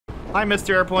Hi, Mr.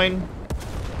 Airplane.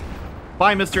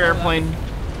 Bye, Mr. Airplane.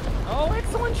 Oh,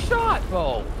 excellent shot,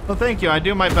 Bo. Well, thank you. I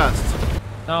do my best.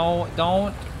 No,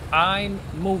 don't. I'm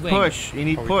moving. Push. You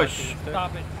need push.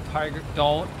 Stop it, Tiger.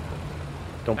 Don't.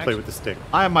 Don't play with the stick.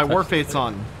 I have my war face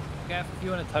on. Gaff, if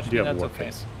you want to touch You me, do have a that's war okay.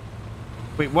 face.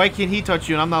 Wait, why can't he touch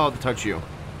you and I'm not allowed to touch you?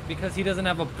 Because he doesn't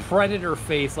have a predator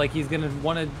face like he's gonna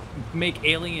want to make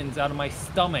aliens out of my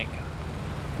stomach.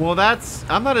 Well,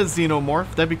 I'm not a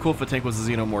xenomorph. That'd be cool if a tank was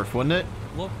a xenomorph, wouldn't it?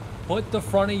 Look, put the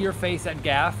front of your face at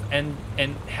Gaff and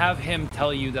have him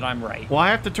tell you that I'm right. Well,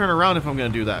 I have to turn around if I'm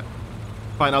going to do that.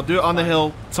 Fine, I'll do it on the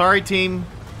hill. Sorry, team.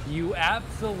 You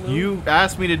absolutely... You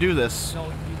asked me to do this. No,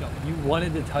 you don't. You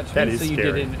wanted to touch That me, is so you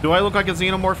scary. didn't. Do I look like a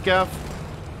xenomorph, Gaff?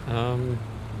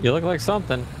 You look like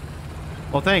something.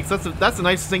 Well, thanks. That's the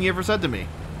nicest thing you ever said to me.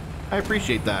 I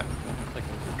appreciate that. Like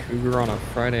a cougar on a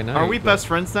Friday night. Are we best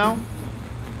friends now?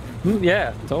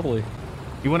 Yeah, totally.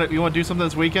 You want to do something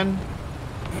this weekend?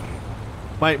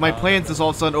 My plans is all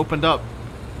of a sudden opened up.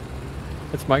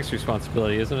 It's Mike's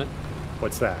responsibility, isn't it?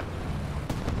 What's that?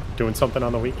 Doing something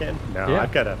on the weekend? No, Yeah.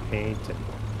 I've got to paint. And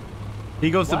He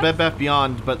goes to Bed Bath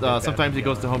Beyond, but Bed Bath sometimes he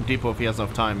goes to Beyond. Home Depot if he has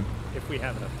enough time. if we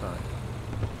have enough time.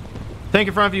 Tank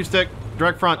in front of you, stick.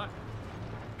 Direct front. Oh,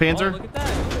 Panzer. look at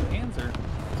that. Panzer.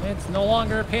 It's no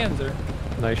longer a Panzer.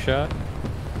 Nice shot.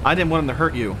 I didn't want him to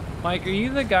hurt you. Mike, are you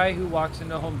the guy who walks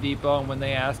into Home Depot and when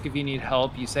they ask if you need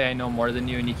help, you say I know more than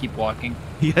you and you keep walking?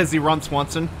 Yes, he Ron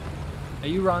Swanson. Are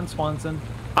you Ron Swanson?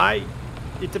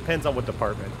 It depends on what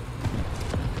department.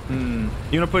 You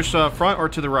want to push front or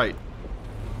to the right?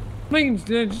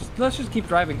 Let's just keep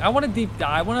driving. I want to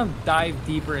dive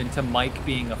deeper into Mike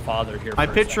being a father here. I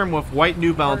picture him with white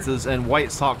New Balances and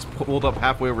white socks pulled up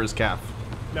halfway over his calf.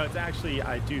 No, it's actually,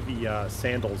 I do the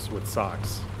sandals with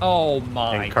socks Oh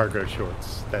my. and cargo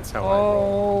shorts. That's how I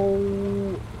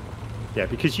roll. Oh. Yeah,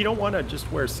 because you don't want to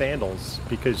just wear sandals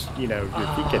because, you know, your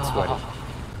feet get sweaty.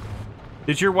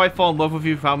 Did your wife fall in love with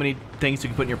you for how many things you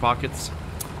can put in your pockets?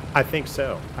 I think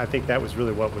so. I think that was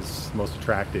really what was most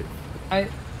attractive. I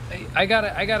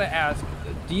gotta ask.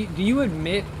 Do you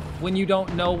admit when you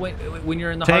don't know when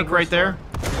you're in the Tank hardware right there.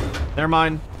 Never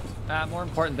mind. More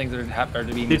important things are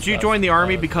to be. Did you join the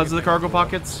army because of the cargo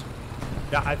pockets?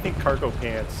 Yeah, I think cargo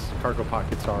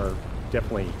pockets are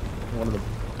definitely one of the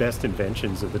best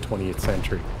inventions of the 20th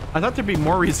century. I thought there'd be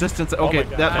more resistance. Okay,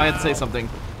 God. that I had to say something.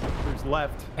 Who's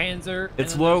left? Panzer?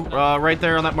 It's low, right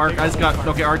there on that mark. I just got,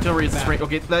 okay, artillery is straight.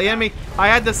 Okay, the enemy, I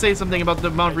had to say something about the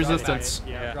amount of resistance.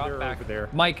 Yeah, Drop they're back. over there.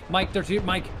 Mike, to your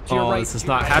right. This is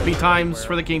not happy times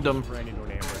for the kingdom. Ran into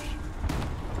an ambush.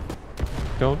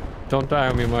 Don't die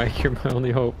on me, Mike. You're my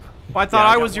only hope. Well, I thought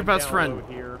I got was your one best down friend. low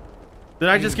here. Did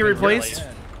I just get replaced?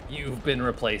 You've been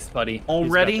replaced, buddy. He's got to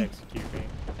Already? execute me.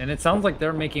 And it sounds like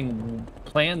they're making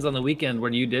plans on the weekend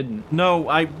where you didn't. No,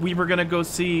 we were gonna go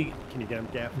see. Can you get him,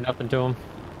 Gaff? Nothing to him.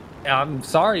 I'm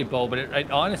sorry, Bo, but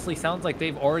it honestly sounds like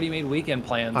they've already made weekend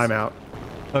plans. I'm out.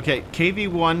 Okay,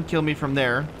 KV1, kill me from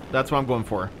there. That's what I'm going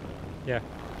for. Yeah.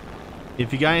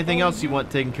 If you got anything else you want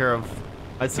taken care of,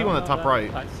 I see one on the top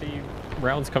right. I see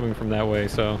rounds coming from that way,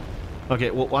 so.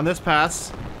 Okay, well, on this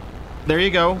pass, there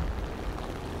you go.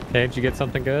 Hey, did you get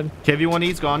something good?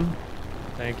 KV1E's gone.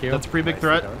 Thank you. That's a pretty big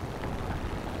Nicely threat. done.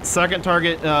 Second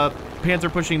target,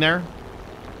 Panzer pushing there.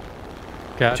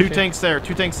 Gotcha. Two tanks there,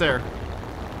 two tanks there.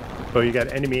 Oh, you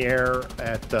got enemy air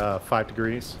at 5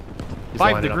 degrees. He's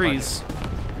 5 lining up on you. degrees.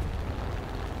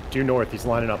 Due north, he's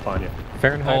lining up on you.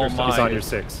 Fahrenheit Oh or something. He's my. on your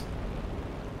 6.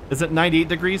 Is it 98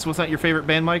 degrees? Was that your favorite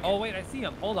band, Mike? Oh wait, I see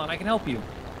him. Hold on, I can help you.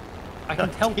 I can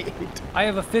help you. I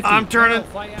have a 50. I'm turning. No,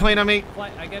 fly at Plane me. on me.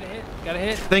 Fly, I got a hit. Got a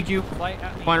hit. Thank you. Fly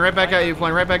at me. Flying right back Fly at you. me.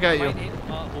 Flying right back at you. Might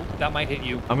hit- that might hit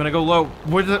you. I'm gonna go low.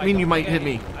 What does that I mean? don't You might think hit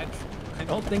me. I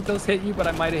don't think those hit you, but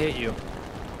I might have hit you.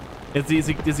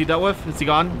 Is he dealt with? Is he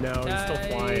gone? No, he's still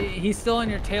flying. He's still on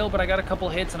your tail, but I got a couple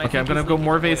hits, and I Okay, think I'm gonna he's go leaking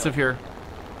more the tail. evasive here.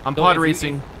 I'm So pod if you-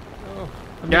 racing. Oh,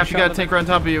 I'm Yeah, being if you shot got at a tank right on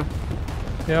top of you.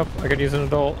 Yep, I could use an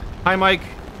adult. Hi, Mike.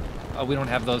 We don't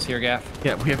have those here, Gaff.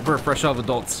 Yeah, we're fresh out of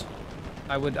adults.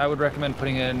 I would recommend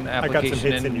putting an got some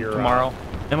application hits in in your, tomorrow.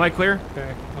 Am I clear?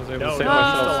 Okay, I was able No, to save no,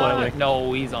 myself no. slightly.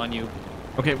 No, he's on you.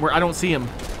 Okay, I don't see him.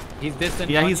 He's distant.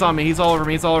 Yeah, he's on me. He's all over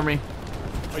me. He's all over me.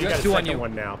 Oh, you got got a two on second you.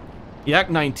 one now. Yak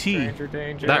 9T. Danger,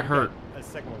 danger. That hurt. A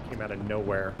second one came out of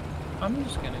nowhere. I'm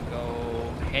just gonna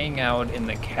go hang out in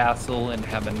the castle and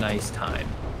have a nice time.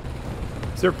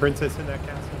 Is there a princess in that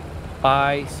castle?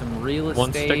 Buy some real estate.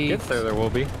 Once stick gets there, there will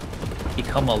be.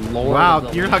 Become a lord. Wow, of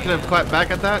the you're not gonna land. clap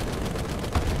back at that?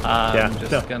 I'm Yeah,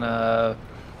 just no.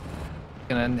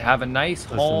 gonna have a nice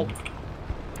home.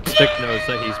 Stick knows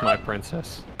that he's my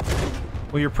princess.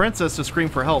 Well, your princess just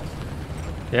screamed for help.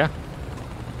 Yeah.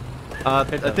 I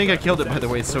think I killed it, by the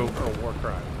way, so... Or a war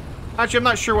crime. Actually, I'm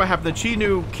not sure what happened. The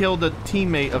Chinu killed a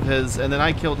teammate of his, and then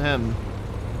I killed him.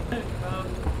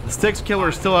 The Styx killer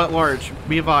is still at large.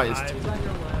 Be advised. He's on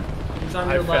your left. He's on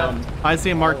I your left. found I see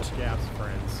him all marked. of Gaff's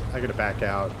friends. I gotta back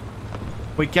out.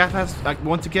 Wait, Gaff has...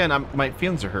 once again, my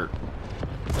feelings are hurt.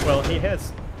 Well, he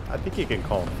has... I think you can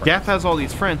call him friends. Gaff has all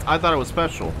these friends. I thought it was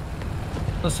special.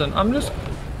 Listen, I'm just...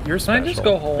 You're Can I special, just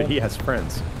go home? but he has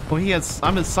friends. Well, he has...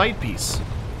 I'm his side piece.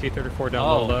 T-34 down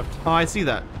Oh. low left. Oh, I see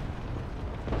that.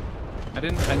 I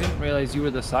didn't realize you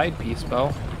were the side piece,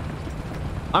 Bo.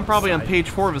 I'm probably on Side. page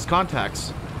 4 of his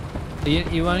contacts.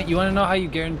 You want to know how you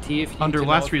guarantee if you Under to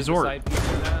know last if you're the resort. side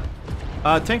piece or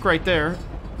not? Tank right there.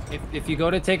 If you go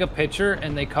to take a picture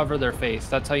and they cover their face,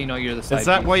 that's how you know you're the side Is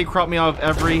that piece. why you crop me out of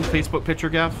every Facebook picture,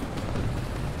 Gaff?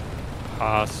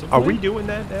 Possibly. Are we doing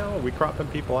that now? Are we cropping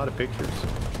people out of pictures?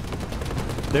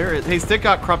 There is... Hey, Stick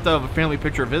got cropped out of a family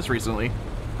picture of his recently.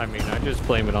 I mean, I just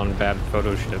blame it on bad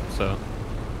photoshop, so...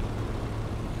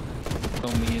 So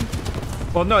mean.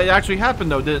 Well, no, it actually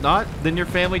happened, though, did it not? Then your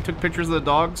family took pictures of the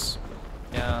dogs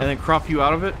Yeah. and then cropped you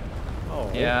out of it?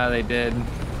 Oh. Yeah, they did.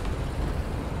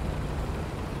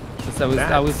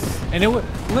 That was, and it was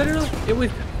literally, it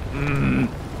was.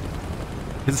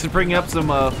 Is it bringing up some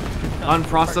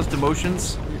unprocessed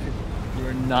emotions?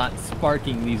 You're not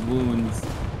sparking these wounds.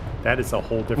 That is a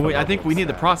whole different Wait, I level think of we need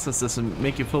to sad. process this and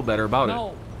make you feel better about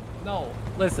it. No,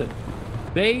 listen.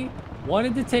 They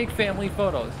wanted to take family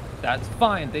photos. That's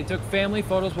fine. They took family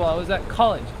photos while I was at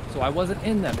college, so I wasn't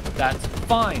in them. That's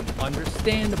fine.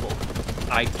 Understandable.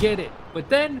 I get it. But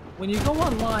then, when you go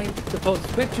online to post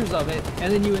pictures of it,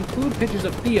 and then you include pictures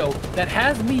of Theo that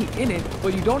has me in it,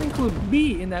 but you don't include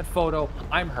me in that photo,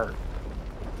 I'm hurt.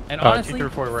 And honestly,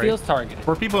 T-34 right. feels targeted.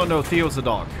 For people who don't know, Theo's a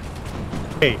dog.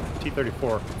 Hey,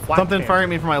 T-34. Flak Something Panther. firing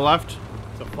me from my left.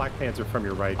 So Flak Panther from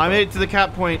your right. I made it to the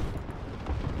cap point.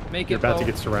 Make You're it about to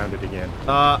Bo. get surrounded again.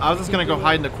 I was just gonna go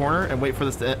hide in the corner and wait for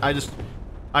this to end.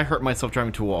 I hurt myself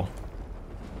driving to a wall.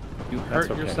 You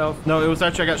hurt okay. yourself. No, it was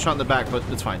actually I got shot in the back, but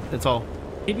it's fine. It's all.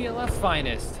 PBLF's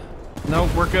finest. No,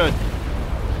 we're good.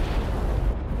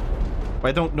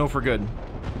 I don't know if we're good.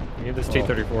 Me and this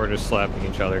T-34 are just slapping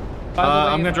each other. By the way,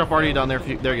 I'm gonna if drop I RD fail down there. If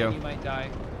you, there you go. You might die.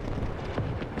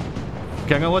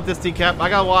 Okay, I'm gonna let this decap. I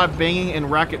got a lot of banging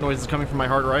and racket noises coming from my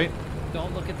hard right.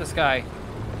 Don't look at the sky.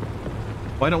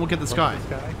 Why don't look at the sky? This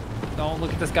guy? Don't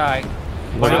look at the sky.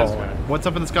 What Wow. is- What's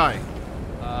up in the sky?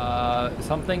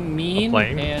 Something mean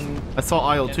plane? and. I saw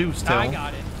Isle 2 still. I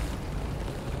got it.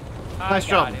 Nice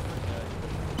job.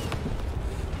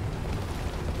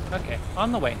 Okay,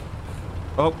 on the way.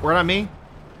 Oh, right on me?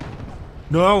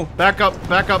 No, back up,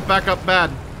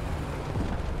 bad.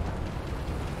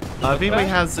 If anybody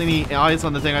has any eyes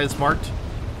on the thing I just marked,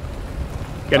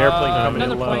 Got an airplane coming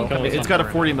in another low. plane coming it's got a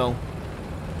 40 mil.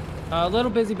 A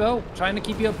little busy boat, trying to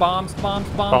keep you up. Bombs Bombs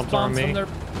on from me. their.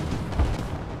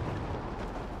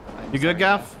 You good,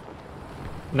 Gaff?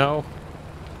 No,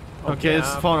 Okay,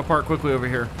 it's falling apart quickly over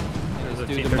here. there's a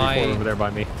Due to T-34 my- over there by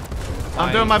me.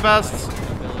 I'm doing my best.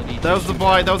 ability That to was the shoot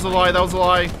lie, them. that was a lie, that was a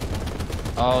lie.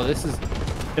 Oh, this is.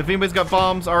 If anybody's got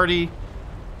bombs already,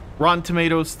 Rotten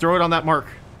Tomatoes, throw it on that mark.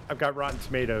 I've got Rotten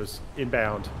Tomatoes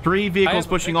inbound. 3 I vehicles have a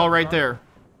pushing pickup all right truck. there.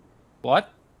 What?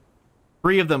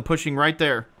 3 of them pushing right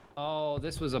there. Oh,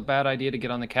 this was a bad idea to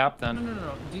get on the cap then.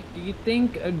 No. Do you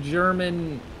think a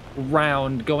German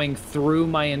round going through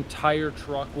my entire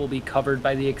truck will be covered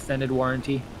by the extended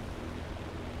warranty?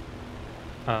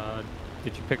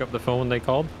 Did you pick up the phone when they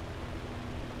called?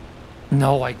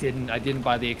 No, I didn't. I didn't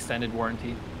buy the extended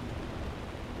warranty.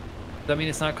 Does that mean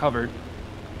it's not covered?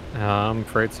 I'm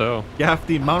afraid so. Gaff,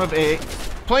 the amount of A.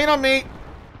 Plane on me!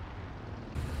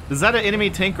 Is that an enemy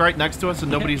tank right next to us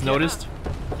and nobody's Yeah. noticed?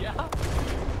 Yeah.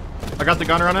 I got the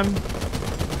gunner on him.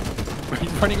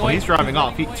 He's running Oh, away. he's driving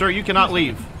off. Sir, you cannot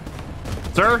leave.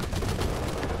 Sir?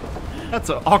 That's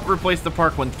an awkward place to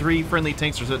park when 3 friendly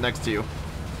tanks are sitting next to you.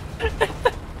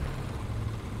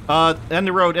 End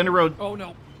the road, end the road. Oh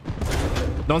no.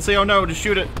 Don't say oh no, just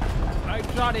shoot it. I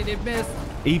shot it. It missed.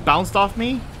 He bounced off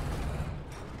me?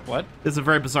 What? This is a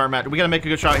very bizarre match. We gotta make a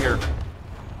good shot here.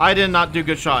 I did not do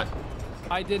good shot.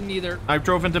 I didn't either. I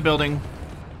drove into building.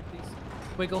 Please.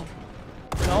 Wiggle.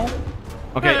 No.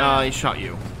 Okay, he shot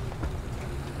you.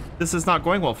 This is not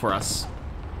going well for us.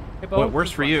 Hey, Bo, What worse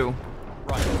just for run. you?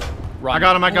 Run. I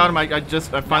got him, I got him.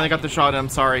 I finally got the shot. I'm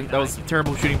sorry. That was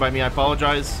terrible shooting by me. I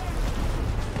apologize.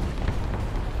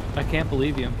 I can't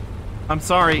believe you. I'm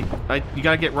sorry. You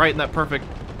gotta get right in that perfect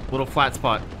little flat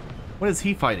spot. What is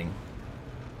he fighting?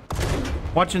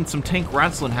 Watching some tank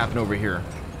wrestling happen over here.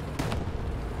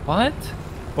 What?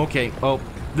 Okay, oh,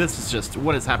 this is just...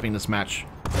 What is happening in this match?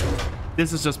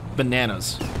 This is just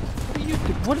bananas. What are you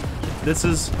doing? What? This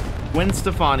is Gwen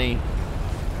Stefani,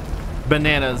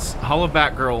 bananas, Hollow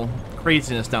Batgirl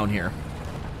craziness down here.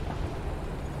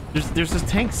 There's just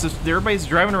tanks. Everybody's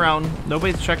driving around.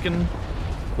 Nobody's checking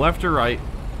left or right.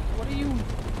 What are you?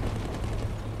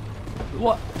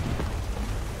 What?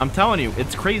 I'm telling you,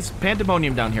 it's crazy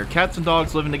pandemonium down here. Cats and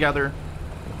dogs living together.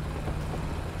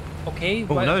 Okay,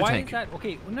 Oh, another why tank. is that?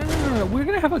 Okay, no. We're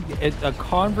gonna have a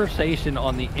conversation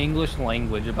on the English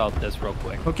language about this real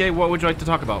quick. Okay, what would you like to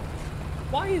talk about?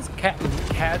 Why is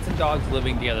cats and dogs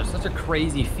living together such a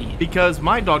crazy feat? Because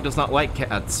my dog does not like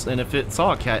cats, and if it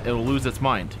saw a cat, it'll lose its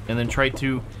mind and then try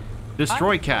to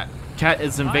destroy cat. Cat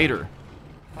is invader.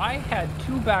 I had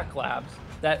 2 back labs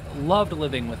that loved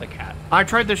living with a cat. I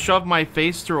tried to shove my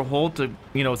face through a hole to,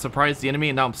 you know, surprise the enemy,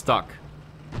 and now I'm stuck.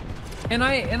 And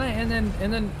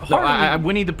then No, Harley, I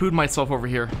Winnie the Pooh'd myself over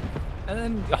here. and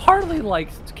then Harley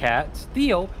likes cats.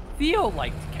 Theo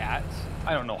liked cats.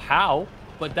 I don't know how,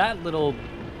 but that little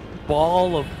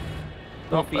ball of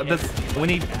fluffy That's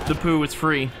Winnie the Pooh is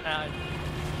free. uh,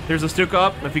 There's a Stuka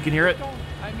up, if you can hear it.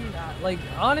 I mean, like,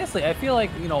 honestly, I feel like,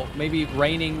 you know, maybe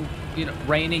raining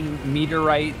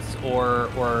meteorites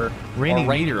or Raining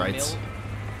or meteorites?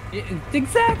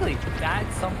 Exactly.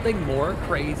 That's something more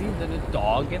crazy than a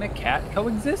dog and a cat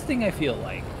coexisting, I feel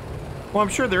like. Well, I'm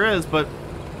sure there is, but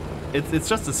it's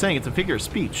just a saying. It's a figure of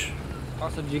speech.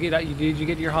 Also, did you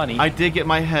get your honey? I did get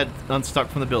my head unstuck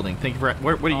from the building. Thank you for...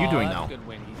 What are you doing that's now? Good,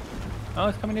 Winnie. I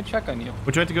was coming to check on you.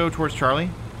 Would you like to go towards Charlie?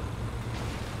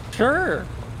 Sure.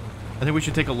 I think we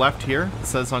should take a left here. It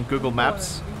says on Google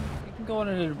Maps. You can go on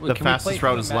a, The fastest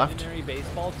route is left. Imaginary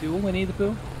baseball too, Winnie the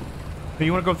Pooh. But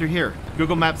you want to go through here.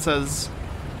 Google Maps says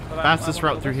But I fastest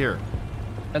wanna route go through this- here.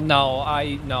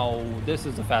 No, this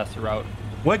is the faster route.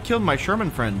 What killed my Sherman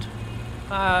friend?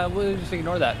 We'll just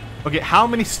ignore that. Okay, how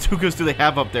many Stukas do they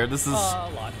have up there? This is... A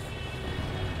lot.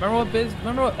 Remember what Biz?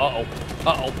 Remember what?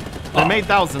 Uh-oh. They made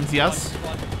thousands, yes.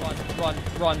 Run.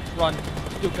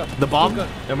 Stuka. The bomb? Stuka.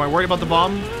 Am I worried about the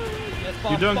bomb? Yes,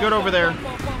 bomb, You're doing bomb, good bomb, over there. bomb,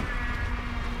 bomb, bomb.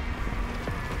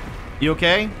 You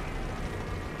okay?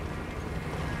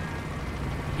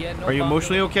 He had no Are you bomb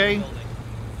emotionally in the okay? building.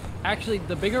 Actually,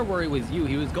 the bigger worry was you.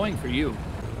 He was going for you.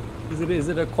 Is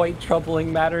it a quite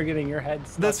troubling matter getting your head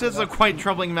stuck? This is in a quite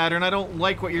troubling matter, and I don't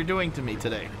like what you're doing to me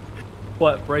today.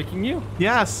 What, breaking you?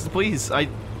 Yes, please. I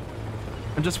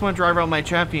just want to drive around my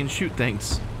Chaffee and shoot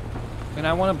things. And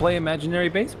I want to play imaginary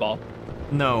baseball.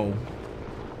 No.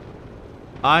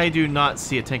 I do not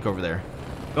see a tank over there.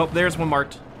 Oh, there's one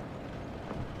marked.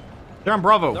 They're on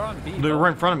Bravo. They're on B, They're though.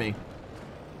 right in front of me.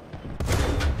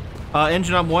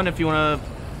 Engine on 1 if you want to...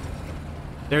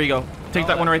 There you go. Take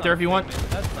that one right there if you want.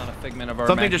 That's not a figment of our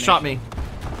Something just shot me.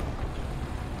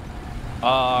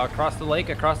 Across the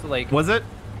lake. Was it?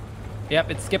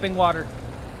 Yep, it's skipping water.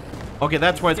 Okay,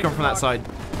 that's why it's coming from that side.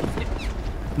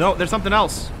 No, there's something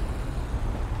else.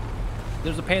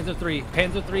 There's a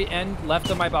Panzer III end left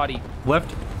of my body.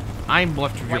 Left? I'm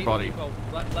left of your Right body. of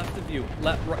you, left of you.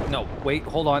 Right. No, wait,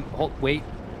 hold on. Wait.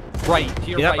 Right, to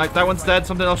your Yep, right. like that one's dead.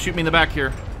 Something else shoot me in the back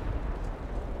here.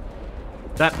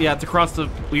 Yeah, it's across the...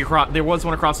 There was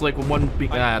one across the lake with one...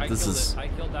 I this killed is... it. I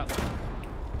killed that one.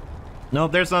 No,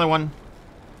 there's another one.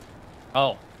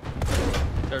 Oh.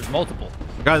 There's multiple.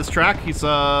 Guy this track, he's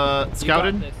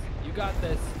scouted. You got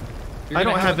this. You're I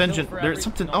gonna don't have a kill engine. for There's every-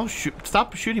 something... no. Oh, shoot.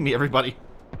 Stop shooting me, everybody.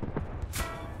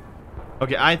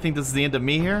 Okay, I think this is the end of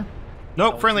me here.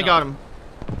 Nope, No, friendly it's got not. him.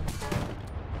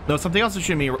 No, something else is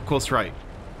shooting me close right.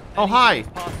 Oh, Anything hi. is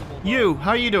possible, though. You,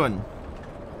 how you doing?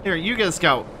 Here, you get a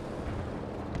scout.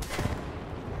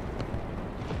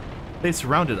 They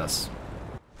surrounded us.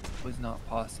 Was not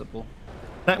possible.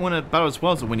 That went about as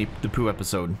well as a Winnie the Pooh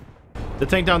episode. The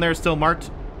tank down there is still marked.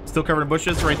 Still covered in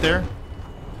bushes right there.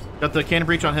 Got the cannon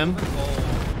breach on him.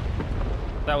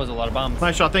 Oh, that was a lot of bombs.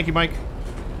 Nice shot. Thank you, Mike.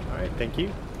 All right, thank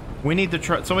you. We need to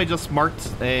try... Somebody just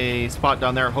marked a spot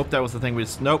down there. Hope that was the thing we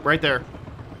just... Nope, right there.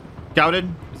 Scouted.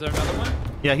 Is there another one?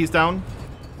 Yeah, he's down.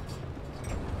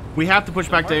 We have to push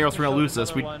back to A or else we're going to lose this.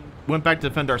 Another We one. went back to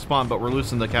defend our spawn, but we're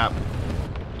losing the cap.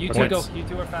 You Okay. two go. You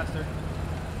two are faster.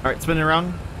 All right, spinning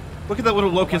around. Look at that little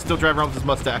locust still driving around with his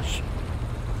mustache.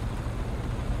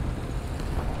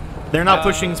 They're not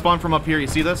pushing spawn from up here. You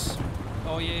see this?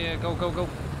 Oh yeah, go.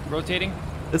 Rotating.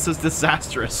 This is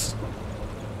disastrous.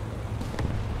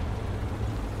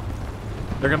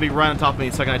 They're going to be right on top of me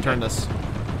the second I turn this.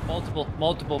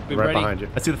 Multiple. Be Right ready. behind you.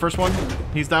 I see the first one.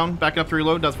 He's down. Backing up to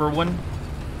reload. Does for a win.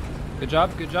 Good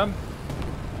job.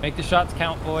 Make the shots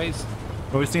count, boys.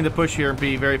 But we just need to push here and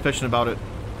be very efficient about it.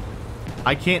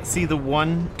 I can't see the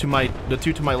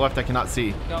two to my left. I cannot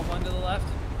see. Got one to the left.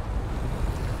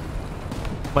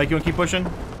 Mike, you want to keep pushing?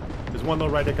 There's one low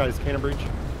right that got his cannon breach.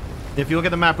 If you look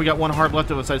at the map, we got one hard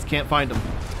left of us. I just can't find him.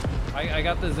 I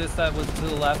got the Zis that was to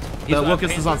the left. The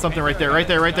Lucas is on something right there, right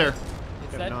there, right there.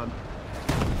 It's Getting dead. on.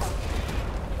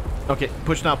 Okay,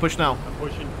 push now, push now. I'm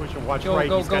pushing. Watch Go, right.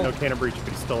 go, He's got go. no cannon breach, but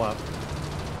he's still up.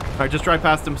 All right, just drive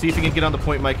past him. See if you can get on the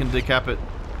point, Mike, and decap it.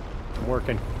 I'm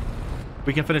working.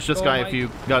 We can finish this Go, guy if Mike. you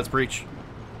got his breach.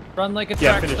 Run like a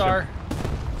Yeah, track finish star.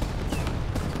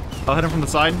 I'll hit him from the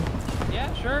side.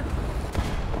 Yeah, sure.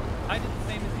 I did the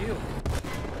same as you.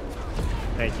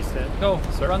 Thank you, Stan. Go.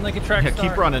 Sir. Run like a track Yeah, star.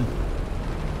 keep running.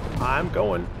 I'm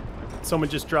going. Someone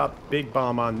just dropped big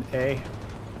bomb on A.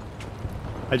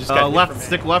 I just got hit Left, from A.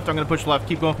 stick left. I'm gonna push left.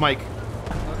 Keep going with Mike.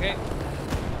 Okay.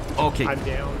 Okay. I'm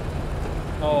down.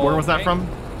 Oh, Where was that okay. from?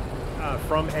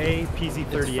 From A,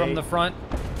 PZ38. It's from the front.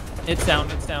 It's down.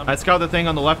 It's down. I scouted the thing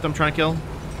on the left I'm trying to kill.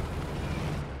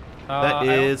 That I don't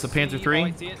is a Panzer see- III. Oh,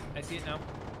 I see it. I see it now.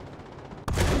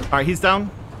 All right, he's down.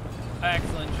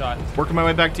 Excellent shot. Working my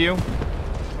way back to you.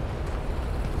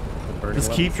 Burning Just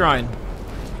levels. keep trying.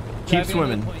 Keep Diving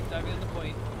swimming. into the point, diving into the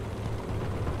point.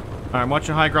 All right, I'm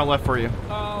watching high ground left for you.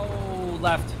 Oh,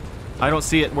 left. I don't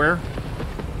see it. Where?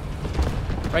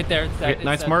 Right there. It's Okay, it's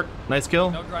nice set. mark. Nice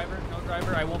kill. No driver. No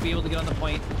driver. I won't be able to get on the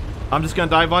point. I'm just gonna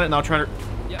dive on it and I'll try to.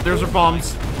 Yeah. There's Oh, our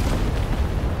bombs.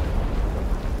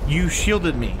 You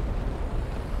shielded me.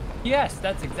 Yes,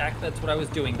 that's what I was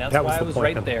doing. That's That was why I the was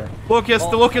plan. right there.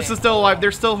 Locust, the Oh, Locust man. is still alive.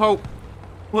 There's still hope.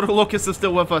 Little Locust is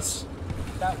still with us.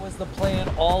 That was the plan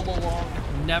all along.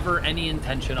 Never any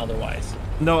intention otherwise.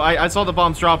 No, I saw the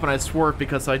bombs drop and I swerved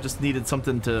because I just needed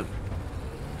something to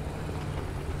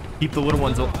keep the little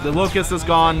ones. The Locust is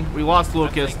gone. We lost I'm saying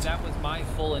Locust. that was my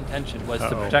full intention, was to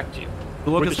Uh-oh. protect you.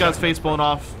 The Locust got his face blown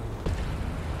off.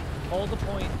 Hold the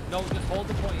point. No, just hold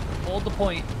the point. Hold the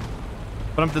point.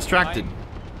 But I'm distracted.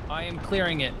 I am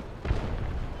clearing it.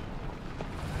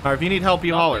 Alright, if you need help,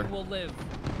 you Nothing holler. will live.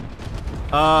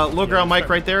 Low ground Yeah, Mike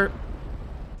right there.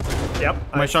 Yep.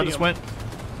 My I shot see just him. went.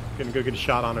 Gonna go get a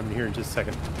shot on him here in just a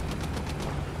second.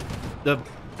 The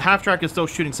half track is still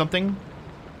shooting something.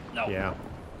 No. Yeah.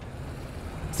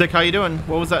 Stick, how you doing?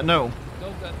 What was that? No.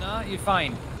 Go, go. Nah, you're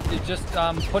fine. You're just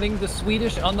putting the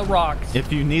Swedish on the rocks.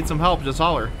 If you need some help, just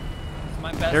holler. It's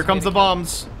my best Here way comes to the kill.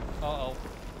 bombs. Uh-oh.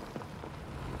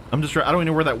 I'm just. I don't even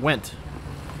know where that went.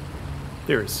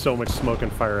 There is so much smoke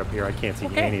and fire up here. I can't see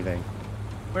Okay. anything.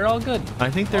 We're all good. I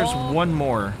think there's Oh. one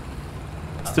more.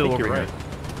 Still I think over you're here. right.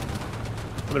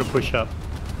 I'm gonna push up.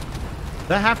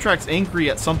 That half track's angry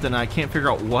at something. And I can't figure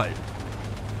out what.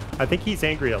 I think he's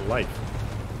angry at life.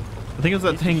 I think it was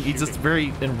that He's thing. just He's just shooting.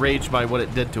 very enraged by what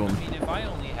it did to him. I mean, if I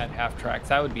only had half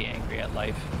tracks, I would be angry at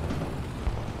life.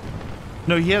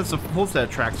 No, he has a full set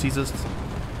of tracks. He's just.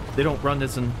 They don't run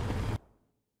this in.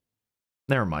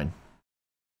 Never mind.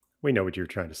 We know what you're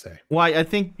trying to say. Why? I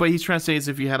think what he's trying to say is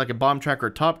if you had like a bomb track or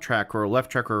a top track or a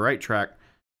left track or a right track,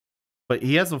 but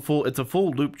he has a full. It's a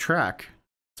full loop track,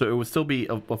 so it would still be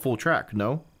a full track.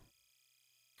 No.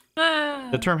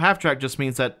 The term half track just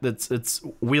means that it's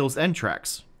wheels and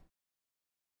tracks.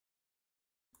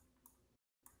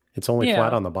 It's only Yeah.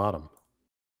 flat on the bottom.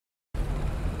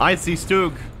 I see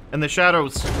Stug in the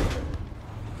shadows.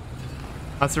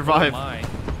 I Oh survived. my.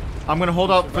 I'm gonna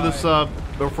hold out for this.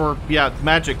 Yeah,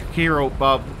 magic hero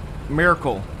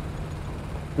miracle.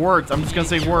 Words. I'm just gonna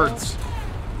say words.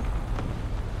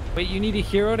 Wait, you need a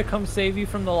hero to come save you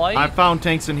from the light? I found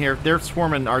tanks in here. They're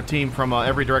swarming our team from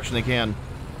every direction they can.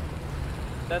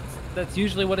 That's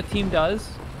usually what a team does.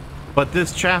 But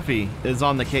this Chaffee is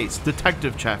on the case.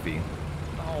 Detective Chaffee.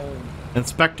 Oh.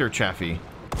 Inspector Chaffee.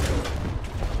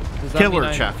 Does that Killer mean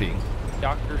I'm Chaffee.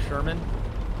 Dr. Sherman?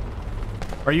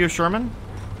 Are you a Sherman?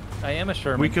 I am a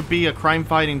Sherman. We could be a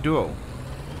crime-fighting duo.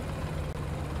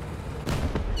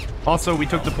 Also, we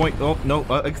took the point. Oh no!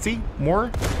 See, more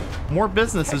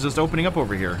business is just opening up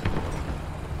over here.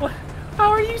 What? How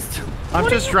are you still? I'm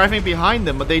just driving behind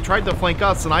them, but they tried to flank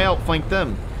us, and I outflanked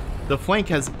them. The flank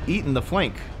has eaten the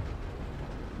flank.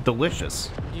 Delicious.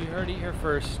 You heard it here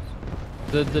first.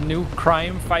 The new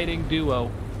crime-fighting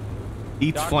duo.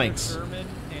 Eats Dr. flanks. Sherman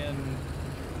and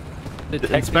The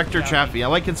Detective Inspector Chaffee. I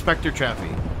like Inspector Chaffee.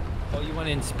 Oh, you want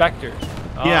inspector?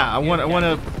 Oh, Yeah, I you want. have a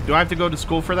to. gadget? Do I have to go to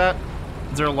school for that?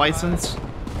 Is there a license?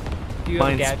 Do you have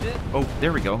a Mine's- gadget? Oh,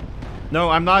 there we go. No,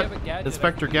 I'm You not have a gadget,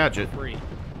 Inspector I think it's Gadget. free.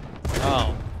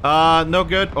 Oh. No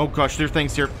good. Oh gosh, there are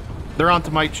things here. They're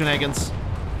onto my shenanigans.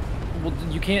 Well,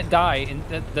 you can't die, and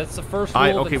that's the first rule.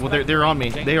 of Okay, well they're on me.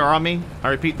 inspecting. They are on me. I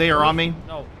repeat, they are on me.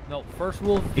 No, first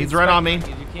rule. Of He's right on me.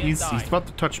 inspecting is you can't He's die. about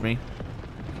to touch me.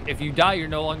 If you die, you're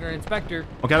no longer an inspector.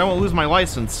 Okay, I don't want to lose my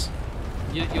license.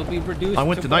 You'll be reduced. I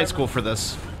went to night whatever- school for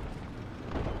this.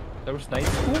 There was night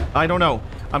school. I don't know.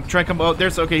 I'm trying to come. Oh,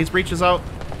 there's okay. His breach is out.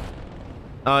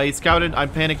 He's scouted. I'm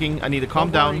panicking. I need to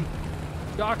calm down.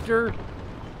 Doctor.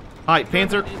 Hi,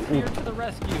 Panzer. Is here to the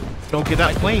rescue. Okay,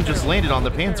 that plane just landed on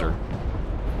the Panzer.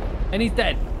 And he's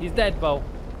dead. He's dead, Bo.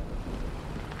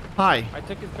 Hi. I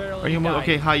took his barrel. Are you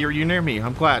okay? Hi, you're near me.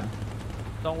 I'm glad.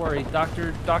 Don't worry,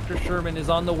 Dr. Sherman is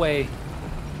on the way.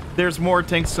 There's more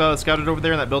tanks scouted over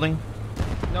there in that building.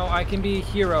 No, I can be a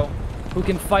hero who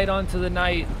can fight on to the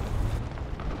night.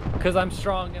 Cause I'm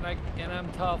strong and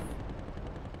I'm tough.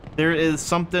 There is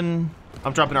something.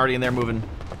 I'm dropping Artie in there, moving.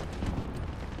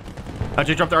 I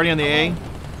just dropped Artie on the A.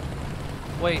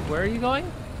 Wait, where are you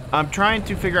going? I'm trying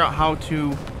to figure out how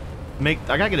to make.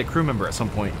 I gotta get a crew member at some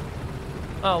point.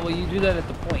 Oh, well, you do that at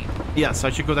the point. Yes,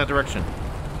 I should go that direction.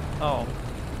 Oh.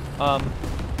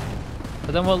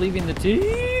 But then we're leaving the team.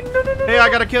 No. Hey, I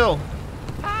got a kill.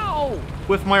 How?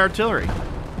 With my artillery.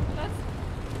 That's...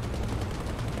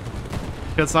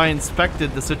 Because I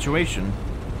inspected the situation.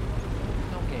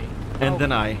 Okay. And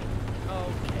then I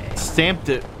stamped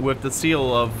it with the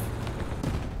seal of...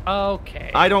 Okay.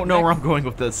 I don't know where I'm going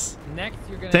with this. Next,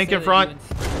 you're gonna tank say in front.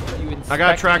 you I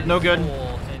got a track, no good.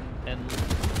 And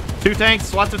 2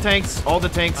 tanks, lots of tanks, all the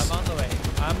tanks. I'm on the way.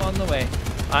 I'm on the way.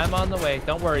 I'm on the way.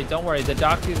 Don't worry. Don't worry. The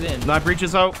doctor's in. My breach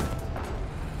is out.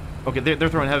 Okay, they're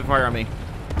throwing heavy fire on me.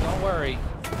 Don't worry.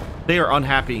 They are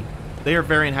unhappy. They are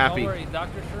very unhappy. Don't worry.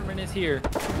 Dr. Sherman is here.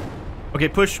 Okay,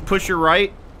 push your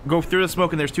right. Go through the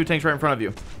smoke, and there's 2 tanks right in front of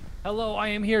you. Hello, I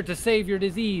am here to save your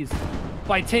disease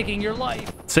by taking your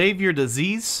life. Save your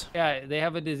disease? Yeah, they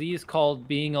have a disease called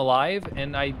being alive,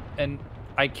 and I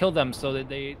kill them so that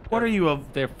they. What are you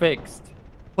of? They're fixed.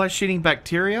 Flesh-eating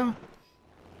bacteria?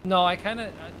 No,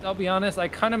 I'll be honest, I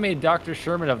kind of made Dr.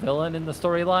 Sherman a villain in the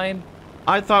storyline.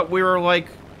 I thought we were like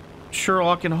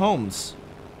Sherlock and Holmes.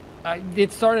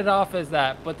 It started off as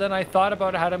that, but then I thought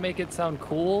about how to make it sound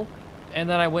cool, and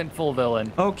then I went full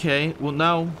villain. Okay, well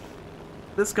now,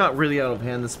 this got really out of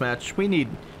hand, this match. We need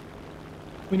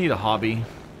a hobby.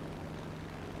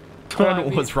 I don't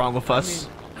know what's wrong with us.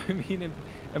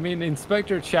 I mean,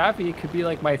 Inspector Chaffee could be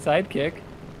like my sidekick.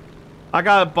 I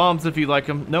got bombs if you like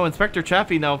them. No, Inspector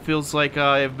Chaffee now feels like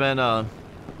I've been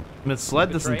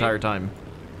misled this entire time.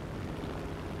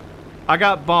 I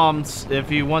got bombs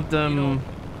if you want them.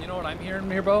 You know what I'm hearing,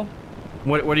 Mirbo?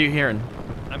 What are you hearing?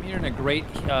 I'm hearing a great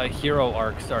hero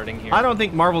arc starting here. I don't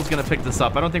think Marvel's gonna pick this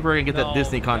up. I don't think we're gonna get that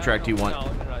Disney contract you want.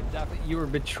 No, definitely. You were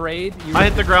betrayed. I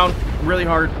hit the ground really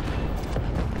hard.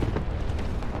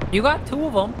 You got 2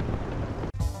 of them.